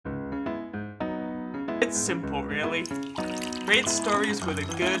It's simple, really. Great stories with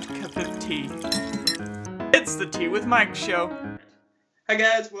a good cup of tea. It's the Tea with Mike show. Hi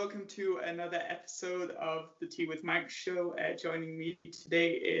guys, welcome to another episode of the Tea with Mike show. Joining me today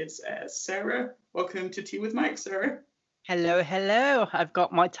is Sarah. Welcome to Tea with Mike, Sarah. Hello. I've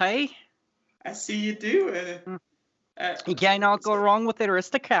got my tea. I see you do. You cannot go wrong with the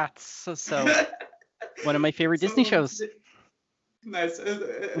Aristocats. So one of my favorite Disney shows. Nice.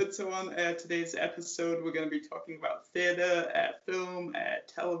 So on today's episode, we're going to be talking about theater, film,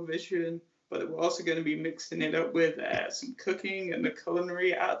 television, but we're also going to be mixing it up with some cooking and the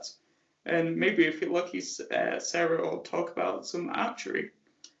culinary arts. And maybe if you're lucky, Sarah will talk about some archery.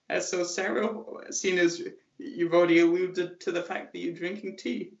 So Sarah, seeing as you've already alluded to the fact that you're drinking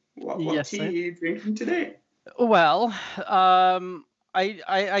tea, what tea are you drinking today? Well,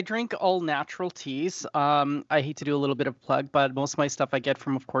 I drink all natural teas. I hate to do a little bit of plug, but most of my stuff I get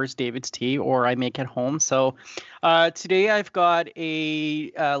from, of course, David's Tea, or I make at home. So today I've got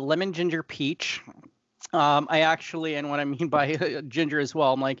a lemon ginger peach. I actually, and what I mean by ginger as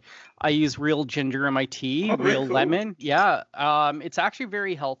well, I use real ginger in my tea, real cool. Lemon. Yeah, it's actually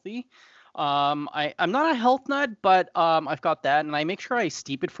very healthy. I'm not a health nut, but I've got that, and I make sure I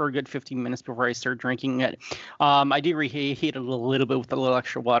steep it for a good 15 minutes before I start drinking it. I do reheat it a little bit with a little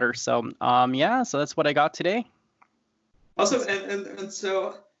extra water. So so that's what I got today. Awesome. And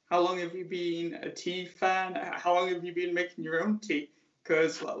so how long have you been a tea fan? How long have you been making your own tea?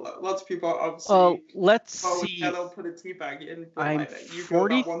 Because lots of people obviously let's see. They'll put a tea bag in. I'm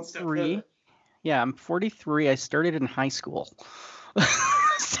 43. Yeah, I'm 43. I started in high school.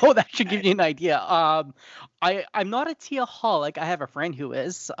 So that should give you an idea. I'm not a teaaholic. I have a friend who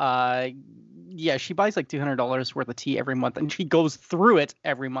is. She buys like $200 worth of tea every month, and she goes through it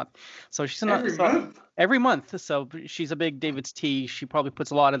every month. So she's not every month. So she's a big David's Tea. She probably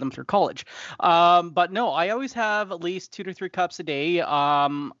puts a lot of them through college. But no, I always have at least 2 to 3 cups a day.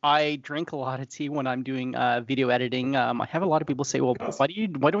 I drink a lot of tea when I'm doing video editing. I have a lot of people say, well, why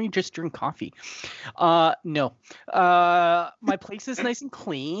don't you just drink coffee? No. My place is nice and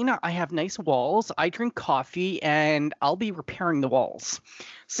clean. I have nice walls. I drink coffee, and I'll be repairing the walls.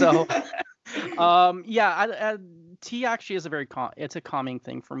 So, tea actually is it's a calming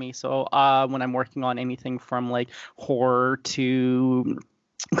thing for me. So, when I'm working on anything from like horror to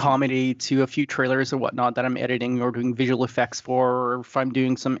comedy to a few trailers and whatnot that I'm editing or doing visual effects for, or if I'm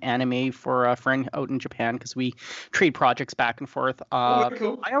doing some anime for a friend out in Japan, because we trade projects back and forth.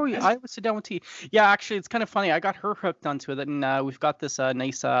 Cool. I always sit down with tea. Yeah, actually, it's kind of funny. I got her hooked onto it, and we've got this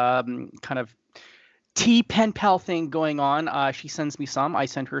nice kind of tea pen pal thing going on. She sends me some, I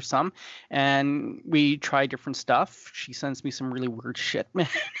send her some, and we try different stuff. She sends me some really weird shit, man.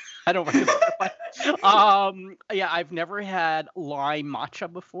 I don't remember. I've never had lime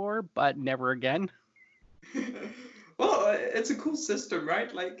matcha before, but never again. Well, it's a cool system,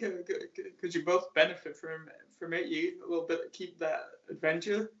 right? Like, because you both benefit from it. You a little bit keep that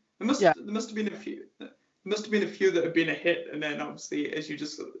adventure. There must have been a few. Must have been a few that have been a hit, and then obviously, as you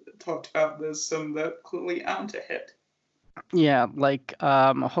just talked about, there's some that clearly aren't a hit. Yeah, like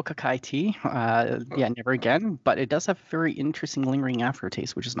Hokakai tea. Never again. But it does have a very interesting lingering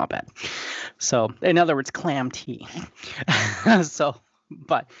aftertaste, which is not bad. So, in other words, clam tea. So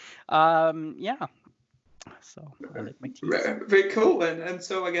I like my tea. Very cool. And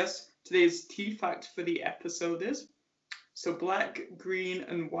so I guess today's tea fact for the episode is: so black, green,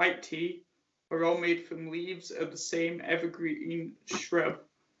 and white tea are all made from leaves of the same evergreen shrub.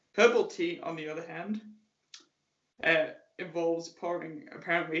 Herbal tea, on the other hand, involves pouring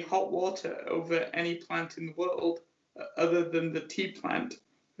apparently hot water over any plant in the world other than the tea plant.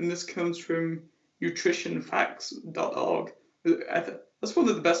 And this comes from nutritionfacts.org. That's one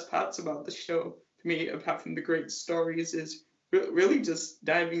of the best parts about the show to me, apart from the great stories, is really just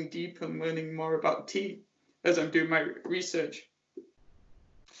diving deep and learning more about tea as I'm doing my research.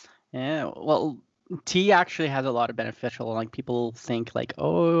 Yeah, well, tea actually has a lot of beneficial. Like, people think like,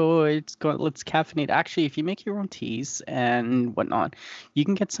 oh, let's caffeinate. Actually, if you make your own teas and whatnot, you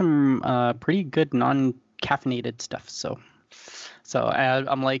can get some pretty good non-caffeinated stuff. So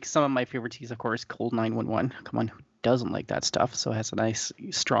I'm like, some of my favorite teas, of course, Cold 911. Come on, who doesn't like that stuff? So it has a nice,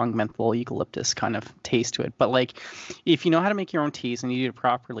 strong menthol eucalyptus kind of taste to it. But like, if you know how to make your own teas and you do it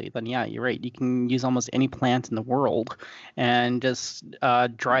properly, then yeah, you're right. You can use almost any plant in the world and just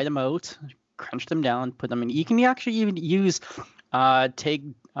dry them out, crunch them down, put them in. You can actually even use take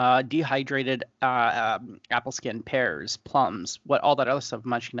dehydrated apple skin, pears, plums, all that other stuff,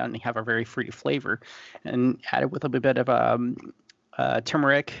 munching down, and you have a very fruity flavor, and add it with a bit of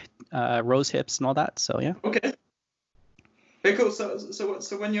turmeric, rose hips, and all that. So yeah. Okay. Very cool.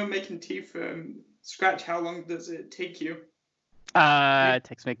 So when you're making tea from scratch, how long does it take you? It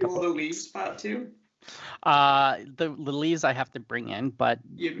takes me a Do all couple the of leaves weeks. part too? The leaves I have to bring in, but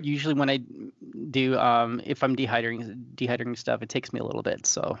You usually when I do, if I'm dehydrating stuff, it takes me a little bit.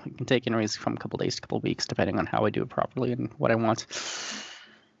 So it can take anyways from a couple days to a couple of weeks, depending on how I do it properly and what I want.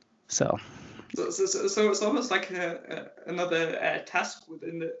 So so it's almost like another task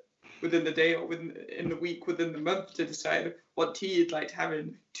within the day or in the week within the month to decide what tea you'd like to have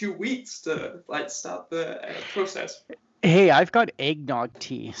in 2 weeks to like start the process. hey, I've got eggnog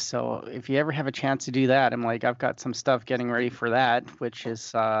tea. So if you ever have a chance to do that, I've got some stuff getting ready for that, which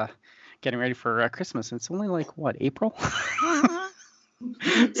is getting ready for Christmas. It's only like what, April?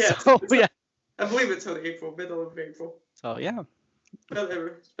 Yeah, So yeah. I believe it's on April, middle of April. So yeah.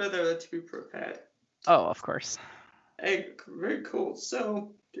 Better to be prepared. Oh, of course. Hey, very cool.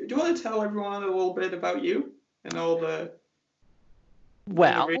 So, do you want to tell everyone a little bit about you and all the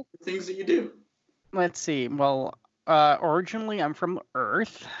Well, things that you do? let's see. Well, originally I'm from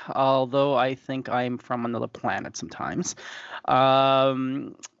Earth, although I think I'm from another planet sometimes.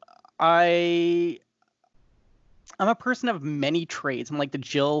 Um, I I'm a person of many trades. I'm like the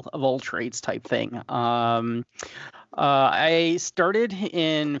Jill of all trades type thing. I started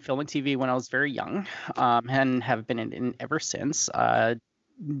in film and TV when I was very young, and have been in ever since.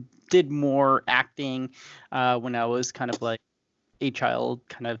 Did more acting when I was kind of like a child,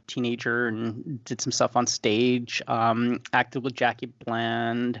 kind of teenager, and did some stuff on stage. Acted with Jackie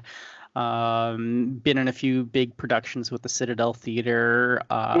Bland. Been in a few big productions with the Citadel Theater.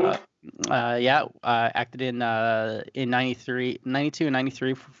 Acted in 93, 92 and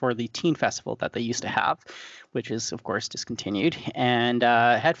 93 for the teen festival that they used to have, which is of course discontinued, and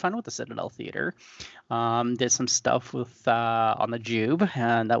had fun with the Citadel Theater. Did some stuff with on the Jube,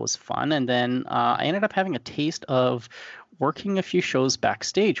 and that was fun. And then I ended up having a taste of working a few shows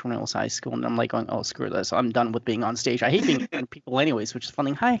backstage when I was high school, and I'm like going, oh, screw this, I'm done with being on stage. I hate being in front of people anyways, which is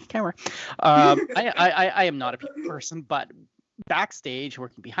funny. Hi, camera. I am not a people person, but backstage,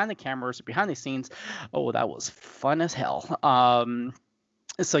 working behind the cameras or behind the scenes, oh, that was fun as hell.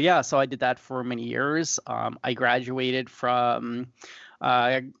 So I did that for many years. I graduated from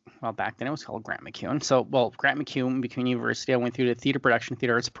back then it was called Grant MacEwan. Grant MacEwan University. I went through the theater production,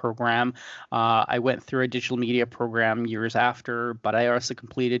 theater arts program. I went through a digital media program years after, but I also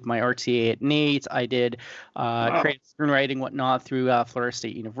completed my RTA at NAIT. I did creative screenwriting, whatnot, through Florida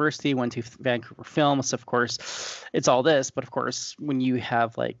State University. Went to Vancouver Film. So of course, it's all this. But of course, when you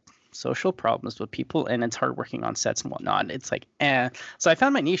have like social problems with people and it's hard working on sets and whatnot, it's like so I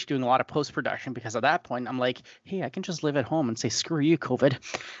found my niche doing a lot of post-production, because at that point I'm like, hey, I can just live at home and say screw you, COVID.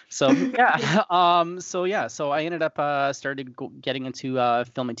 So so I ended up started getting into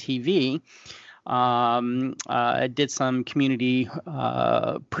film and TV. I did some community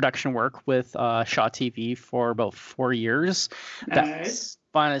production work with Shaw TV for about 4 years. That's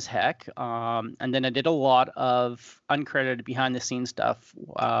fun as heck. And then I did a lot of uncredited behind the scenes stuff,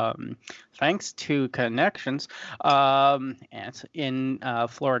 thanks to connections and in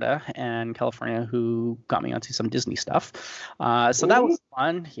Florida and California, who got me onto some Disney stuff. So that was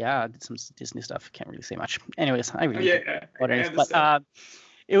fun. Yeah, I did some Disney stuff. Can't really say much. Anyways, I really but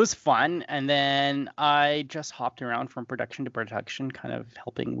it was fun. And then I just hopped around from production to production, kind of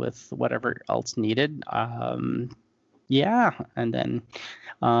helping with whatever else needed. And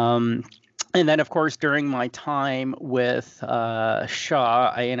then of course during my time with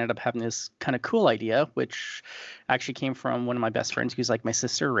Shaw, I ended up having this kind of cool idea, which actually came from one of my best friends, who's like my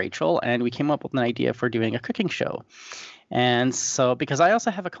sister Rachel, and we came up with an idea for doing a cooking show. And so, because I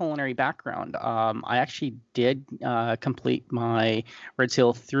also have a culinary background, I actually did complete my Red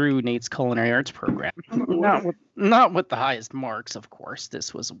Seal through Nate's Culinary Arts program. Not with the highest marks, of course.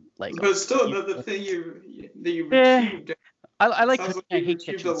 This was like. But still, the thing you achieved. I like cooking. Like I hate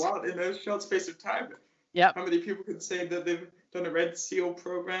achieved kitchens. a lot in a short space of time. Yeah. How many people can say that they've done a Red Seal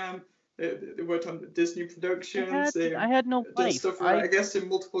program? They worked on the Disney productions. I had no life. Stuff for, I guess, in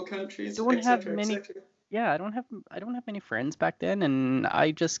multiple countries, etc. Yeah, I don't have many friends back then, and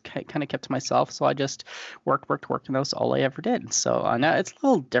I just kind of kept to myself. So I just worked, and that was all I ever did. So now it's a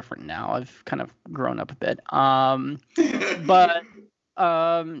little different now. I've kind of grown up a bit.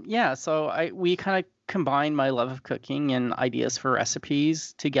 So we kind of combined my love of cooking and ideas for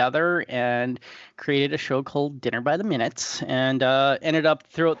recipes together and created a show called Dinner by the Minute, and ended up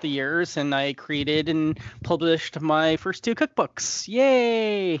throughout the years, and I created and published my first 2 cookbooks.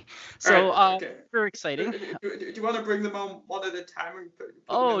 Yay! So okay. Very exciting. Do you want to bring them on one at a time? And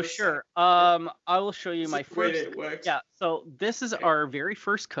put sure. I will show you my first. Yeah. So this is our very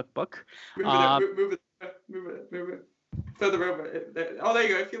first cookbook. Move it. Further over. Oh, there you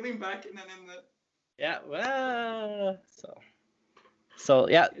go. If you lean back and then in the. Yeah. Well. So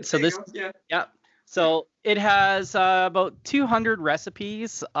yeah. So There you this. go. Yeah. Yeah. So it has about 200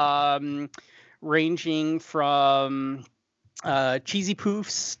 recipes, ranging from cheesy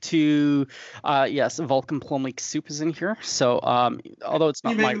poofs to yes, Vulcan plum lake soup is in here. So although it's You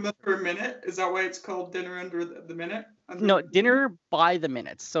not make my them under a minute? Is that why it's called dinner under the minute? no dinner by the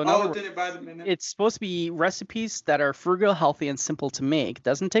minute. So in other words, dinner by the minute. it's supposed to be recipes that are frugal, healthy, and simple to make.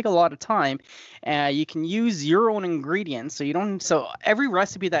 Doesn't take a lot of time. You can use your own ingredients, so you don't. So every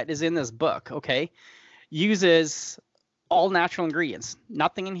recipe that is in this book, okay, uses all natural ingredients.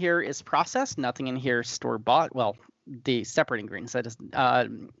 Nothing in here is processed. Nothing in here is store bought. Well, the separate ingredients. That is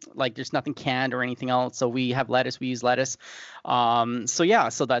like there's nothing canned or anything else. So we have lettuce. We use lettuce. So yeah.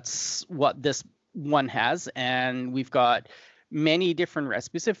 So that's what this one has, and we've got many different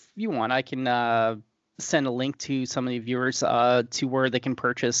recipes. If you want, I can send a link to some of the viewers to where they can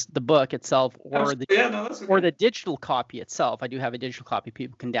purchase the book itself or the digital copy itself. I do have a digital copy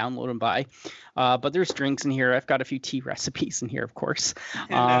people can download and buy. But there's drinks in here. I've got a few tea recipes in here, of course.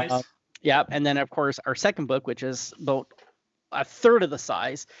 Nice. Yeah, and then of course our second book, which is about a third of the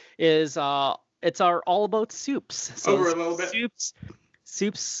size, is it's our all about soups. So over a little bit.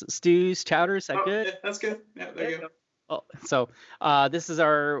 Soups, stews, chowders. That good? Yeah, that's good. Yeah, there you go. Oh, so this is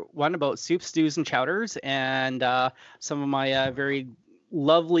our one about soups, stews, and chowders, and some of my very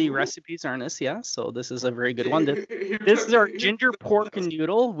lovely recipes are in this. Yeah, so this is a very good one. This is our ginger pork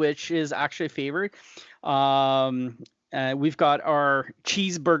noodle, which is actually a favorite. We've got our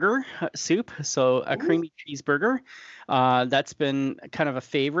cheeseburger soup, so a creamy cheeseburger. That's been kind of a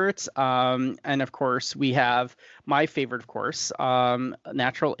favorite. And of course, we have my favorite, of course,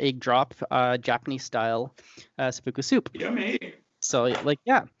 natural egg drop, Japanese style seppuku soup. Yummy. So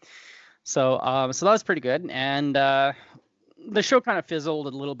yeah. So that was pretty good. And the show kind of fizzled a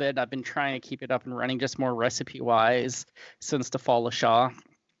little bit. I've been trying to keep it up and running just more recipe wise since the fall of Shaw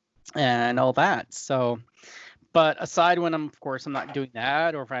and all that. So. But aside when I'm not doing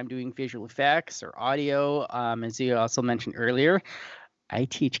that, or if I'm doing visual effects or audio, as you also mentioned earlier, I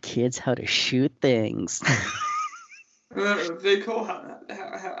teach kids how to shoot things. Very cool.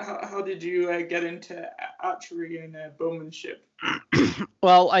 How did you get into archery and bowmanship?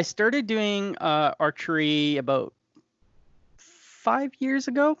 Well, I started doing archery about 5 years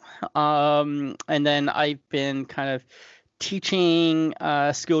ago, and then I've been kind of teaching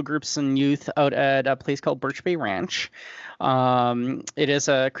school groups and youth out at a place called Birch Bay Ranch. It is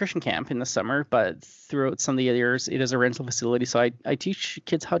a Christian camp in the summer, but throughout some of the years, it is a rental facility. So I teach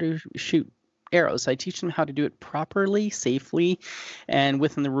kids how to shoot arrows. I teach them how to do it properly, safely, and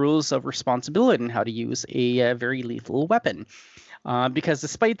within the rules of responsibility and how to use a very lethal weapon. Because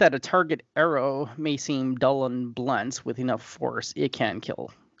despite that a target arrow may seem dull and blunt, with enough force, it can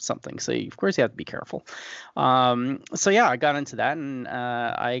kill something. So of course you have to be careful. So yeah, I got into that, and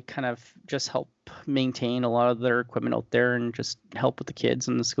I kind of just help maintain a lot of their equipment out there and just help with the kids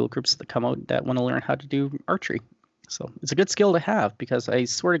and the school groups that come out that want to learn how to do archery. So it's a good skill to have, because I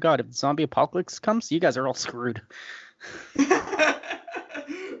swear to God, if the zombie apocalypse comes, you guys are all screwed.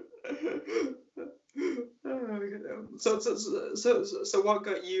 So what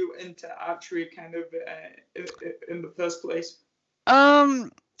got you into archery kind of in the first place?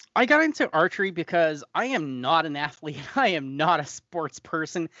 I got into archery because I am not an athlete. I am not a sports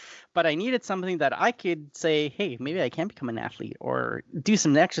person, but I needed something that I could say, hey, maybe I can become an athlete or do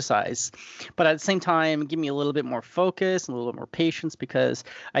some exercise. But at the same time, give me a little bit more focus and a little bit more patience, because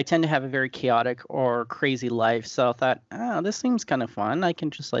I tend to have a very chaotic or crazy life. So I thought, oh, this seems kind of fun. I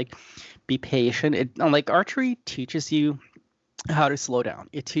can just like be patient. Like archery teaches you how to slow down.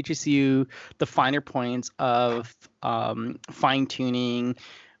 It teaches you the finer points of fine tuning,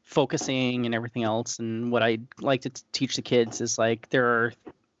 focusing, and everything else. And what I like to teach the kids is like there are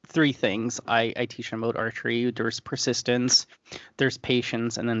 3 things I teach them about archery. There's persistence, there's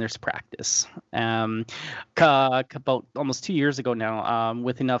patience, and then there's practice. About almost 2 years ago now,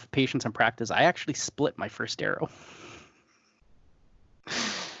 with enough patience and practice, I actually split my first arrow.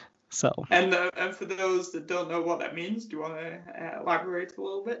 So. And for those that don't know what that means, do you want to elaborate a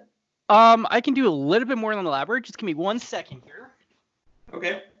little bit? I can do a little bit more than elaborate. Just give me 1 second here.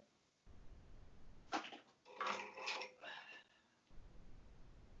 Okay.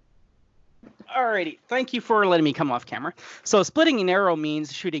 Alrighty, thank you for letting me come off camera. So splitting an arrow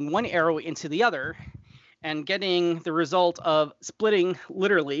means shooting one arrow into the other and getting the result of splitting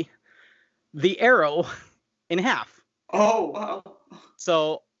literally the arrow in half. Oh, wow.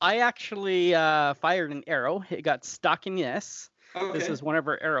 So I actually fired an arrow. It got stuck in this. This Okay. is one of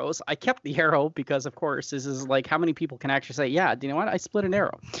our arrows. I kept the arrow because, of course, this is like how many people can actually say, yeah, do you know what? I split an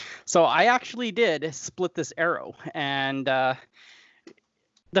arrow. So I actually did split this arrow. And the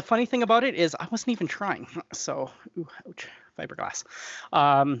funny thing about it is I wasn't even trying. So, ooh, ouch, fiberglass.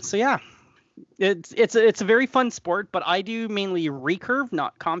 So yeah, it's a very fun sport, but I do mainly recurve,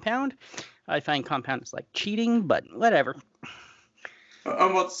 not compound. I find compound is like cheating, but whatever.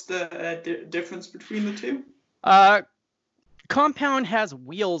 And what's the difference between the two? Uh, Compound has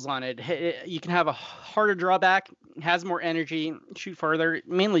wheels on it. You can have a harder drawback, has more energy, shoot farther,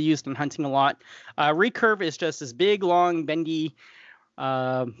 mainly used in hunting a lot. Recurve is just this big, long, bendy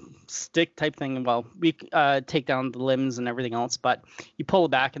stick type thing. Well, we take down the limbs and everything else, but you pull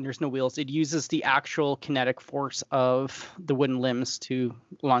it back and there's no wheels. It uses the actual kinetic force of the wooden limbs to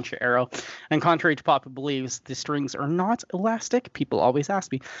launch your arrow. And contrary to popular beliefs, the strings are not elastic. People always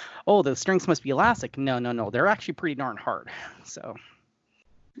ask me, oh, the strings must be elastic. No. They're actually pretty darn hard. So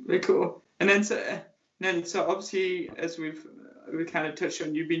Very cool. And then obviously, as we kind of touched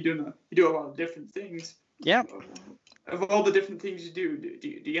on, you do a lot of different things. yeah. Of all the different things you do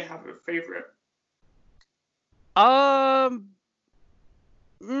you have a favorite? I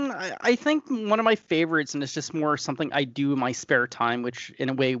think one of my favorites, and it's just more something I do in my spare time, which in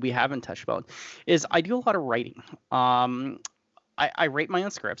a way we haven't touched about, is I do a lot of writing. I write my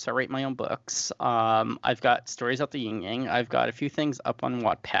own scripts. I write my own books. I've got stories out the yin yang. I've got a few things up on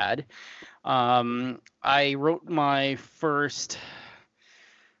Wattpad. I wrote my first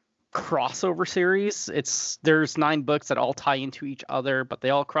crossover series. There's 9 books that all tie into each other, but they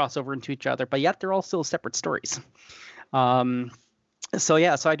all cross over into each other, but yet they're all still separate stories. So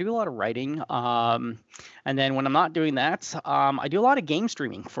I do a lot of writing. And then when I'm not doing that, I do a lot of game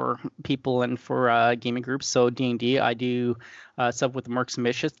streaming for people and for gaming groups. So D&D, I do stuff with the Mercs and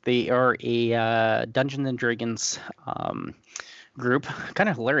Mischief. They are a Dungeons and Dragons group. Kind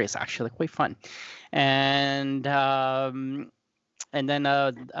of hilarious, actually, quite fun. And then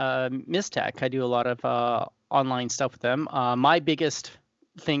Mistech, I do a lot of online stuff with them. My biggest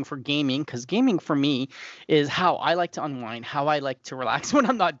thing for gaming, because gaming for me is how I like to unwind, how I like to relax when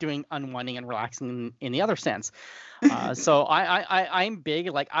I'm not doing unwinding and relaxing in the other sense. So I'm big,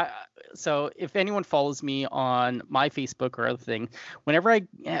 like so if anyone follows me on my Facebook or other thing, whenever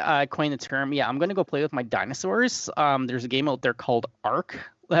I coin the term, I'm going to go play with my dinosaurs. There's a game out there called Ark.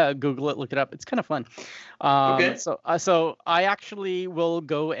 Google it, look it up. It's kind of fun. Okay. So I actually will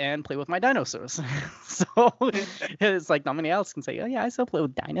go and play with my dinosaurs. So it's like not many else can say, oh yeah, I still play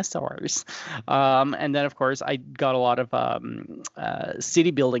with dinosaurs. And then of course I got a lot of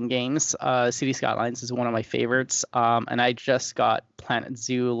city building games. City Skylines is one of my favorites. And I just got Planet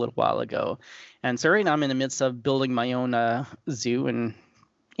Zoo a little while ago. And so right now I'm in the midst of building my own zoo, and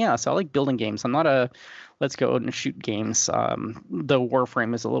so I like building games. I'm not a let's go and shoot games. The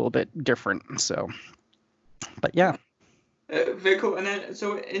Warframe is a little bit different. So, but yeah. Very cool. And then,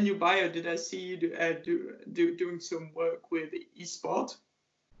 so in your bio, did I see you doing some work with eSport?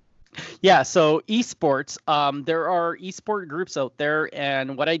 Yeah, so esports, there are esport groups out there,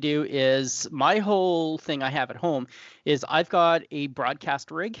 and what I do is my whole thing I have at home is I've got a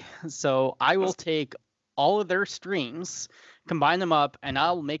broadcast rig. So I will take all of their streams, combine them up, and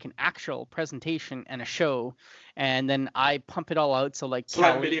I'll make an actual presentation and a show, and then I pump it all out. So like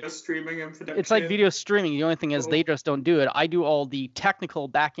video streaming and production. It's like video streaming. The only thing is they just don't do it. I do all the technical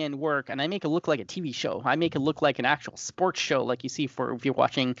back end work, and I make it look like a TV show. I make it look like an actual sports show, like you see for if you're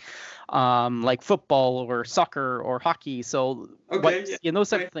watching like football or soccer or hockey. So those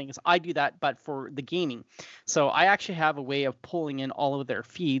type of things, I do that, but for the gaming. So I actually have a way of pulling in all of their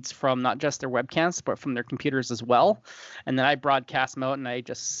feeds from not just their webcams, but from their computers as well. And then I broadcast them out, and I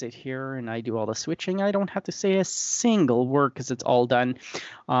just sit here and I do all the switching. I don't have to say a single word because it's all done.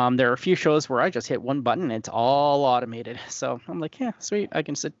 There are a few shows where I just hit one button and it's all automated. So I'm like, yeah, sweet. I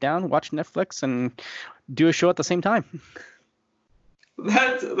can sit down, watch Netflix, and do a show at the same time.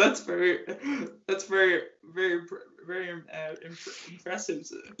 That's very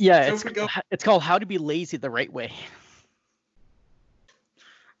impressive. Yeah, so it's called How to Be Lazy the Right Way.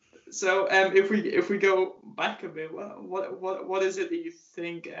 So if we go back a bit, what is it that you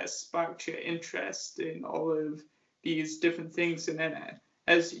think sparked your interest in all of these different things? And then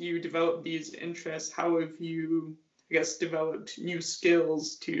as you develop these interests, how have you, I guess, developed new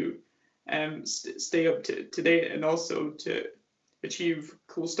skills to stay up to date and also to achieve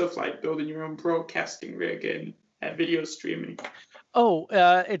cool stuff like building your own broadcasting rig and video streaming? Oh,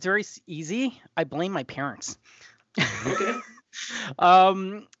 it's very easy. I blame my parents. Okay.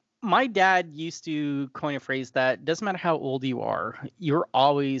 My dad used to coin a phrase that doesn't matter how old you are, you're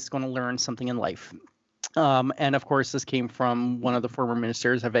always going to learn something in life. And of course, this came from one of the former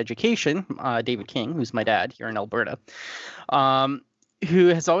ministers of education, David King, who's my dad here in Alberta, um, who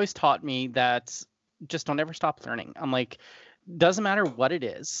has always taught me that just don't ever stop learning. I'm like, doesn't matter what it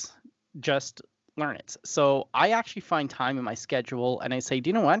is, just learn it. So I actually find time in my schedule and I say, do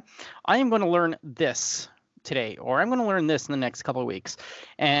you know what? I am going to learn this today, or I'm going to learn this in the next couple of weeks.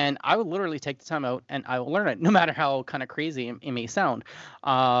 And I would literally take the time out and I will learn it, no matter how kind of crazy it may sound.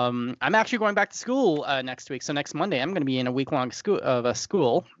 I'm actually going back to school next week. So next Monday, I'm going to be in a week-long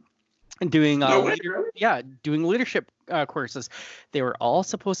school doing doing leadership courses. They were all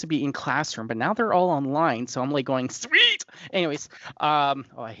supposed to be in classroom, but now they're all online. So I'm like going, sweet. Anyways,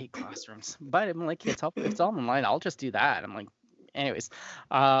 I hate classrooms, but I'm like, it's all online. I'll just do that. I'm like, anyways,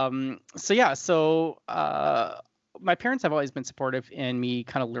 so my parents have always been supportive in me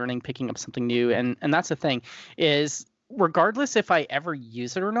kind of learning, picking up something new, and that's the thing is, regardless if I ever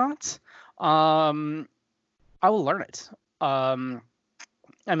use it or not, I will learn it.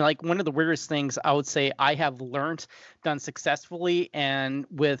 I mean, like, one of the weirdest things I would say I have learned, done successfully, and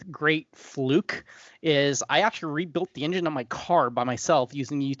with great fluke, is I actually rebuilt the engine of my car by myself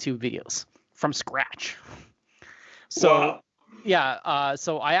using YouTube videos from scratch. So, wow. Yeah,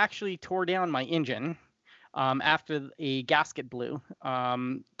 so I actually tore down my engine after a gasket blew,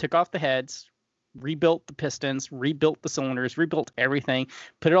 took off the heads, rebuilt the pistons, rebuilt the cylinders, rebuilt everything,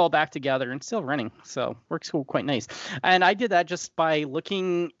 put it all back together, and still running. So works quite nice. And I did that just by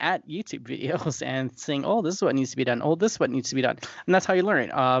looking at YouTube videos and saying, oh, this is what needs to be done. Oh, this is what needs to be done. And that's how you learn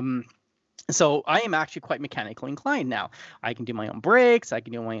it. So I am actually quite mechanically inclined now. I can do my own brakes. I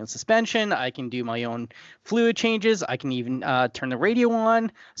can do my own suspension. I can do my own fluid changes. I can even turn the radio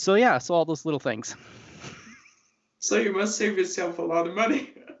on. So yeah, so all those little things. So you must save yourself a lot of money.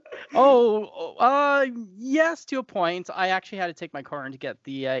 Yes, to a point. I actually had to take my car in to get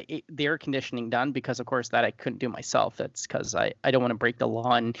the air conditioning done because, of course, that I couldn't do myself. That's because I don't want to break the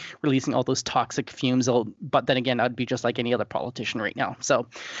law and releasing all those toxic fumes. But then again, I'd be just like any other politician right now. So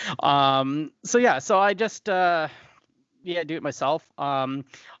I just do it myself.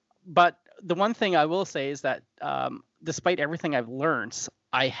 But the one thing I will say is that despite everything I've learned,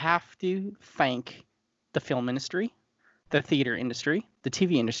 I have to thank the film industry, the theater industry, the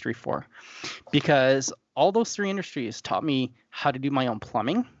TV industry for, because all those three industries taught me how to do my own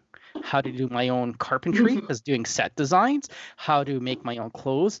plumbing, how to do my own carpentry, because doing set designs, how to make my own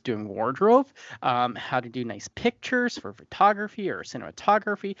clothes, doing wardrobe, how to do nice pictures for photography or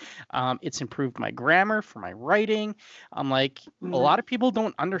cinematography. It's improved my grammar for my writing. I'm like, a lot of people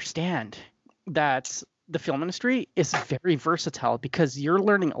don't understand that the film industry is very versatile because you're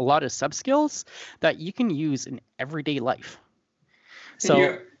learning a lot of sub skills that you can use in everyday life.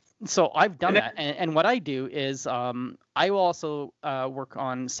 So I've done that. And what I do is I will also work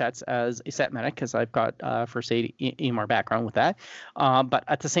on sets as a set medic because I've got first aid EMR background with that. But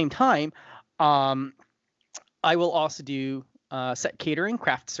at the same time, I will also do set catering,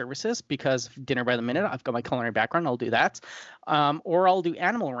 craft services, because dinner by the minute, I've got my culinary background, I'll do that. Or I'll do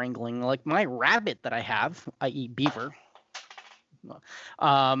animal wrangling, like my rabbit that I have, i.e. Beaver,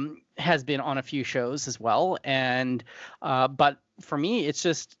 has been on a few shows as well. And but for me, it's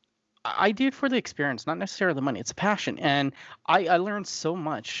just, I do it for the experience, not necessarily the money. It's a passion. And I learned so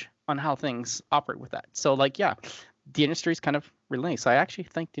much on how things operate with that. So like, yeah, the industry is kind of really nice. I actually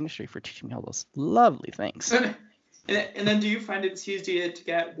thank the industry for teaching me all those lovely things. And then do you find it's easier to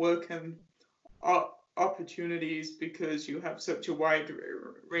get work and opportunities because you have such a wide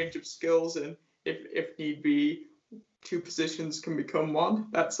range of skills, and if need be, two positions can become one,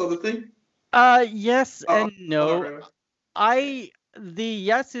 that sort of thing? Yes and no. Really. The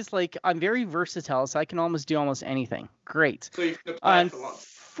yes is like, I'm very versatile, so I can almost do almost anything. Great. So you can apply for a lot.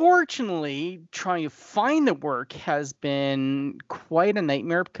 Unfortunately, trying to find the work has been quite a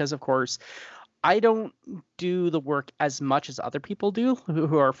nightmare because, of course, I don't do the work as much as other people do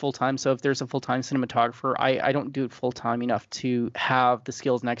who are full-time. So if there's a full-time cinematographer, I don't do it full-time enough to have the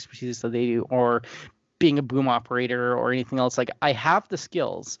skills and expertise that they do, or being a boom operator or anything else. Like, I have the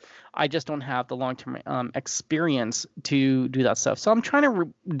skills, I just don't have the long-term experience to do that stuff. So I'm trying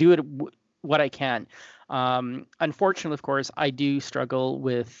to do it what I can. Unfortunately, of course, I do struggle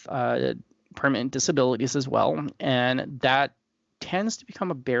with permanent disabilities as well, and that tends to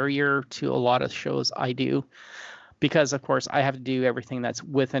become a barrier to a lot of shows I do, because of course I have to do everything that's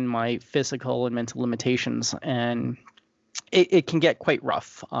within my physical and mental limitations, and it can get quite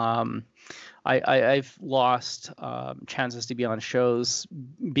rough. I've lost chances to be on shows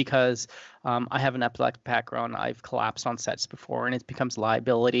because I have an epileptic background. I've collapsed on sets before, and it becomes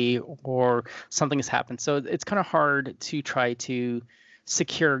liability or something has happened. So it's kind of hard to try to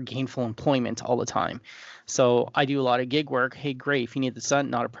secure gainful employment all the time. So I do a lot of gig work. Hey, great. If you need this done,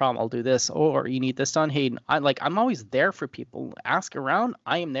 not a problem. I'll do this. Or you need this done. Hey, I'm always there for people. Ask around.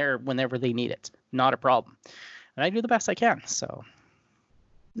 I am there whenever they need it. Not a problem. And I do the best I can. So,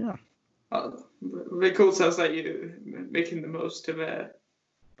 yeah. Very cool. Sounds like you're making the most of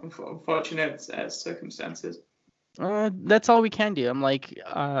unfortunate circumstances. That's all we can do. I'm like,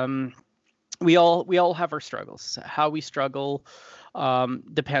 we all have our struggles. How we struggle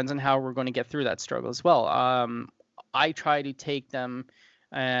depends on how we're going to get through that struggle as well. I try to take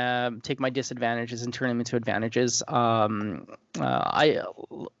my disadvantages and turn them into advantages.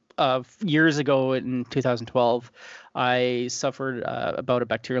 Years ago in 2012, I suffered about a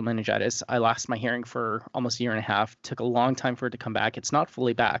bacterial meningitis. I lost my hearing for almost a year and a half. Took a long time for it to come back. It's not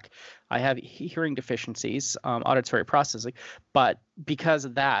fully back. I have hearing deficiencies, auditory processing, but because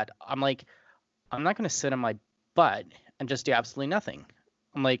of that, I'm like, I'm not going to sit on my butt and just do absolutely nothing.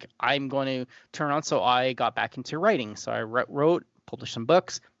 I'm like, I'm going to turn on. So I got back into writing. So I wrote, published some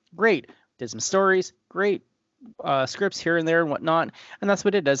books. Great. Did some stories. Great. Scripts here and there and whatnot, and that's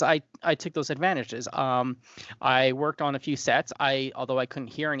what it does. I took those advantages. I worked on a few sets. Although I couldn't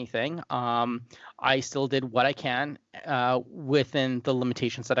hear anything, I still did what I can within the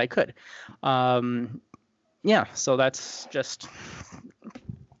limitations that I could. Yeah, so that's just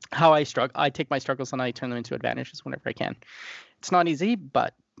how I struggle. I take my struggles and I turn them into advantages whenever I can. It's not easy,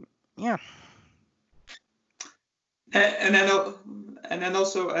 but yeah. And then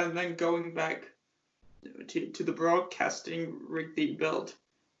going back to the broadcasting rig that you built,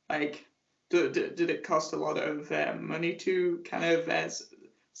 like, did it cost a lot of money to kind of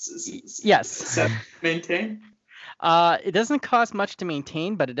yes maintain? It doesn't cost much to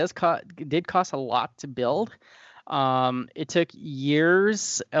maintain, but it did cost a lot to build. It took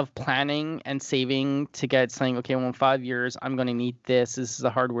years of planning and saving to get saying, okay, well, in 5 years I'm going to need this. This is the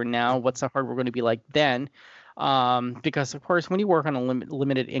hardware now. What's the hardware going to be like then? Because of course, when you work on a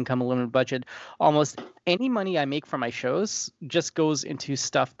limited income, a limited budget, almost any money I make from my shows just goes into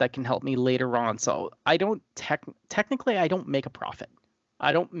stuff that can help me later on. So I don't technically I don't make a profit.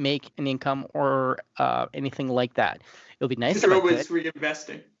 I don't make an income or anything like that. It'll be nice if you're always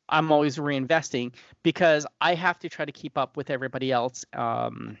reinvesting. I'm always reinvesting because I have to try to keep up with everybody else.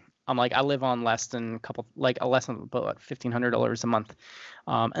 I'm like, I live on less than about $1,500 a month.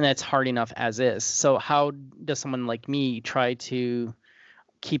 And that's hard enough as is. So how does someone like me try to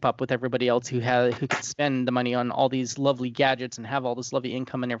keep up with everybody else who can spend the money on all these lovely gadgets and have all this lovely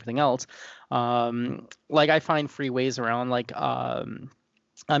income and everything else? Like I find free ways around, like,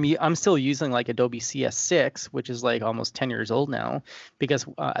 I'm still using like Adobe CS6, which is like almost 10 years old now, because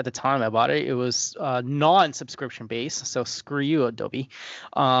at the time I bought it, it was non-subscription based. So screw you, Adobe.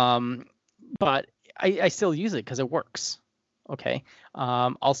 But I still use it because it works. Okay.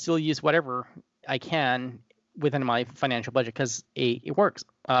 I'll still use whatever I can within my financial budget because it works.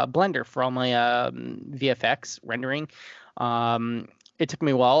 Blender for all my VFX rendering. It took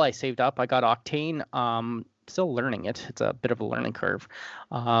me a while. I saved up. I got Octane. Still learning it. It's a bit of a learning curve.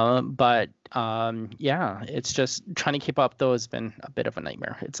 But yeah, it's just trying to keep up though has been a bit of a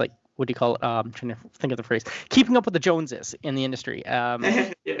nightmare. It's like, what do you call it? I'm trying to think of the phrase. Keeping up with the Joneses in the industry.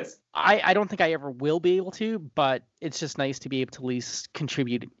 Yes. I don't think I ever will be able to, but it's just nice to be able to at least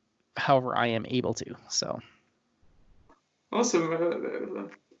contribute however I am able to. So. Awesome.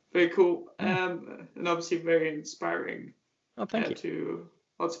 Very cool. And obviously very inspiring. Oh, thank you. To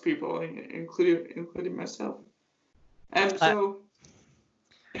lots of people, including myself. And so,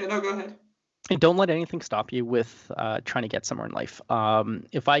 yeah, no, go ahead. And don't let anything stop you with trying to get somewhere in life.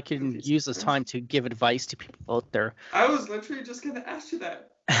 If I can use this time to give advice to people out there. I was literally just going to ask you that.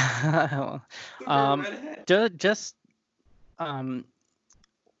 Just no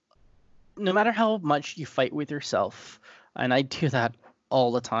matter how much you fight with yourself, and I do that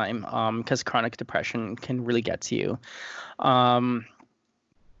all the time because chronic depression can really get to you.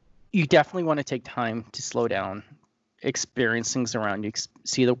 You definitely want to take time to slow down, experience things around you,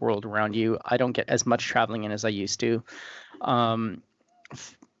 see the world around you. I don't get as much traveling in as I used to.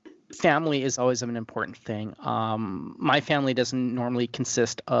 Family is always an important thing. My family doesn't normally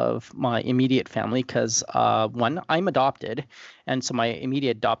consist of my immediate family because, one, I'm adopted. And so my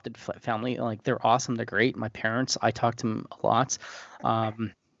immediate adopted family, like, they're awesome. They're great. My parents, I talk to them a lot.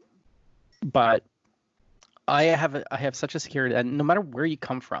 But I have such a security, and no matter where you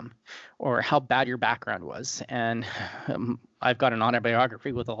come from or how bad your background was, and I've got an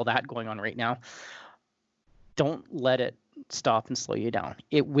autobiography with all that going on right now, don't let it stop and slow you down.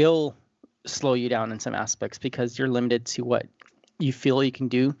 It will slow you down in some aspects because you're limited to what you feel you can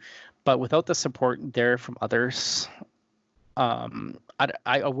do, but without the support there from others,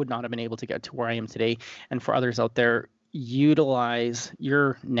 I would not have been able to get to where I am today. And for others out there, utilize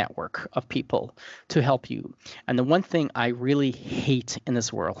your network of people to help you. And the one thing I really hate in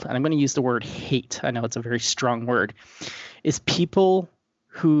this world, and I'm going to use the word hate, I know it's a very strong word, is people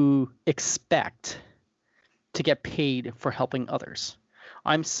who expect to get paid for helping others.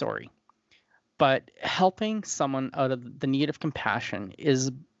 I'm sorry, but helping someone out of the need of compassion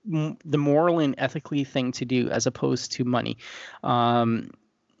is the moral and ethically thing to do as opposed to money.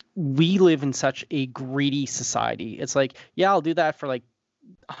 We live in such a greedy society. It's like, yeah, I'll do that for like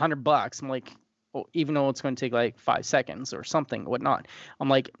 $100. I'm like, well, even though it's going to take like 5 seconds or something, whatnot. I'm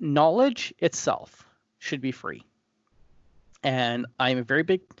like, knowledge itself should be free. And I'm a very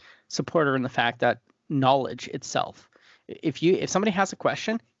big supporter in the fact that knowledge itself, if somebody has a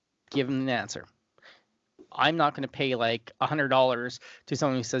question, give them the answer. I'm not going to pay like $100 to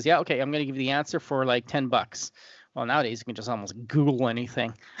someone who says, yeah, okay, I'm going to give you the answer for like $10. Well, nowadays you can just almost Google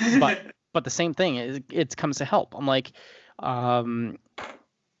anything, but the same thing it comes to help. I'm like,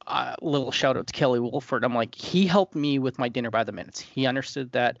 little shout out to Kelly Wolford. I'm like, he helped me with my dinner by the minutes. He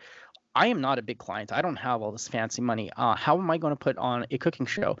understood that I am not a big client. I don't have all this fancy money. How am I going to put on a cooking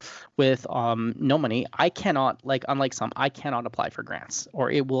show with no money? I cannot, like, unlike some, I cannot apply for grants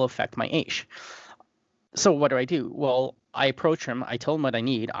or it will affect my AISH. So what do? Well, I approach him. I told him what I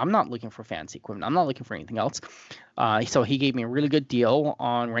need. I'm not looking for fancy equipment. I'm not looking for anything else. So he gave me a really good deal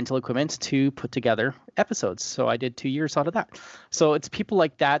on rental equipment to put together episodes. So I did 2 years out of that. So it's people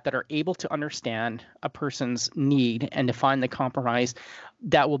like that that are able to understand a person's need and to find the compromise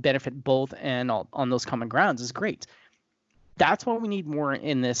that will benefit both and on those common grounds is great. That's what we need more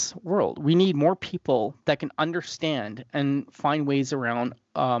in this world. We need more people that can understand and find ways around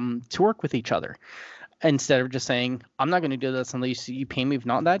to work with each other. Instead of just saying, I'm not going to do this unless you pay me. If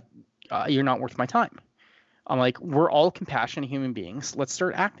not that, you're not worth my time. I'm like, we're all compassionate human beings. Let's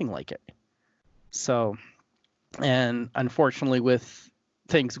start acting like it. So, and unfortunately with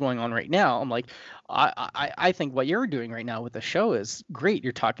things going on right now, I'm like, I think what you're doing right now with the show is great.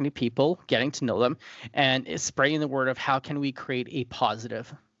 You're talking to people, getting to know them, and it's spreading the word of how can we create a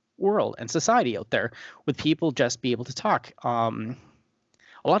positive world and society out there with people just be able to talk.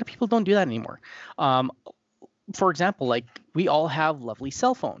 A lot of people don't do that anymore. For example, like we all have lovely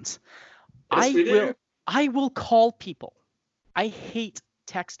cell phones. Yes, I will call people. I hate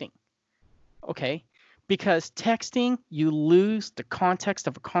texting. Okay? Because texting, you lose the context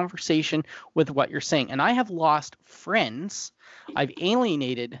of a conversation with what you're saying. And I have lost friends. I've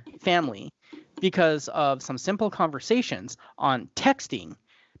alienated family because of some simple conversations on texting,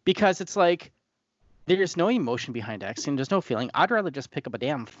 because it's like, there's no emotion behind texting. There's no feeling. I'd rather just pick up a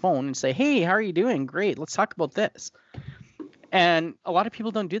damn phone and say, hey, how are you doing? Great. Let's talk about this. And a lot of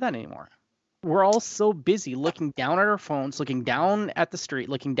people don't do that anymore. We're all so busy looking down at our phones, looking down at the street,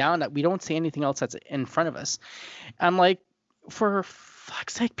 looking down at, we don't see anything else that's in front of us. I'm like, for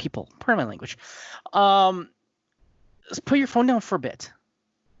fuck's sake, people, pardon my language, just put your phone down for a bit.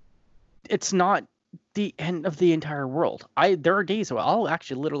 It's not the end of the entire world. There are days where I'll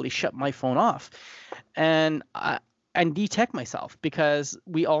actually literally shut my phone off and detect myself, because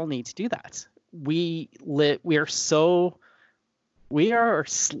we all need to do that. We are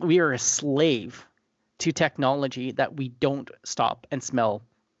a slave to technology that we don't stop and smell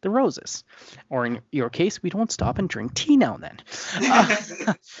the roses, or in your case, we don't stop and drink tea now and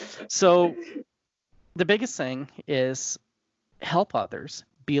then. So the biggest thing is help others,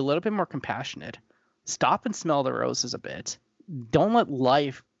 be a little bit more compassionate, stop and smell the roses a bit. Don't let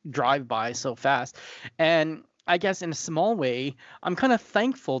life drive by so fast. And I guess in a small way, I'm kind of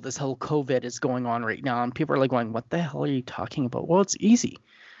thankful this whole COVID is going on right now. And people are like going, what the hell are you talking about? Well, it's easy.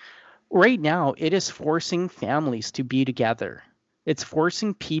 Right now, it is forcing families to be together. It's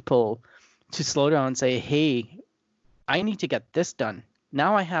forcing people to slow down and say, hey, I need to get this done.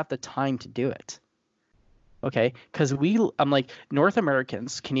 Now I have the time to do it. Okay, because I'm like, North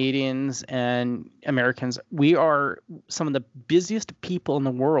Americans, Canadians, and Americans, we are some of the busiest people in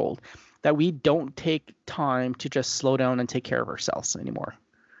the world, that we don't take time to just slow down and take care of ourselves anymore.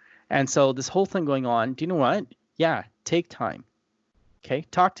 And so this whole thing going on, do you know what? Yeah, take time. Okay,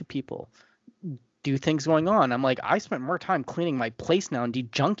 talk to people, do things going on. I'm like, I spent more time cleaning my place now and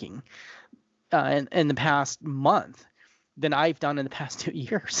de-junking in the past month than I've done in the past 2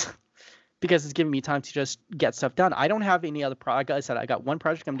 years. Because it's giving me time to just get stuff done. I don't have any other project. I said I got one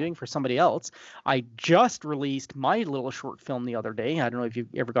project I'm doing for somebody else. I just released my little short film the other day. I don't know if you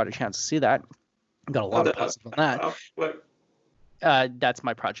ever got a chance to see that. Got a lot of positive on that. That's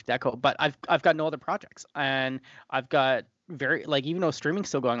my Project Echo. But I've got no other projects, and I've got very like even though streaming's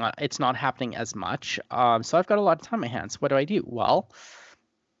still going on, it's not happening as much. So I've got a lot of time on my hands. What do? Well,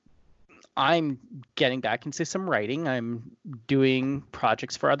 I'm getting back into some writing. I'm doing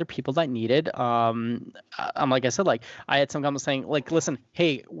projects for other people that need it. I'm like I said, like I had some comments saying, like, listen,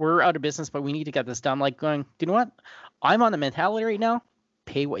 hey, we're out of business, but we need to get this done. Like going, do you know what? I'm on the mentality right now.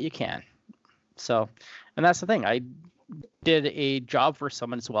 Pay what you can. So, and that's the thing. I did a job for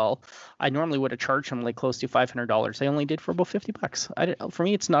someone as well. I normally would have charged him like close to $500. I only did for about $50. For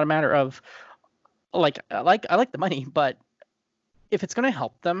me, it's not a matter of like I like the money, but if it's going to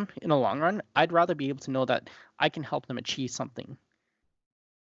help them in the long run, I'd rather be able to know that I can help them achieve something.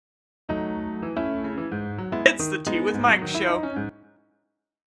 It's the Tea with Mike show.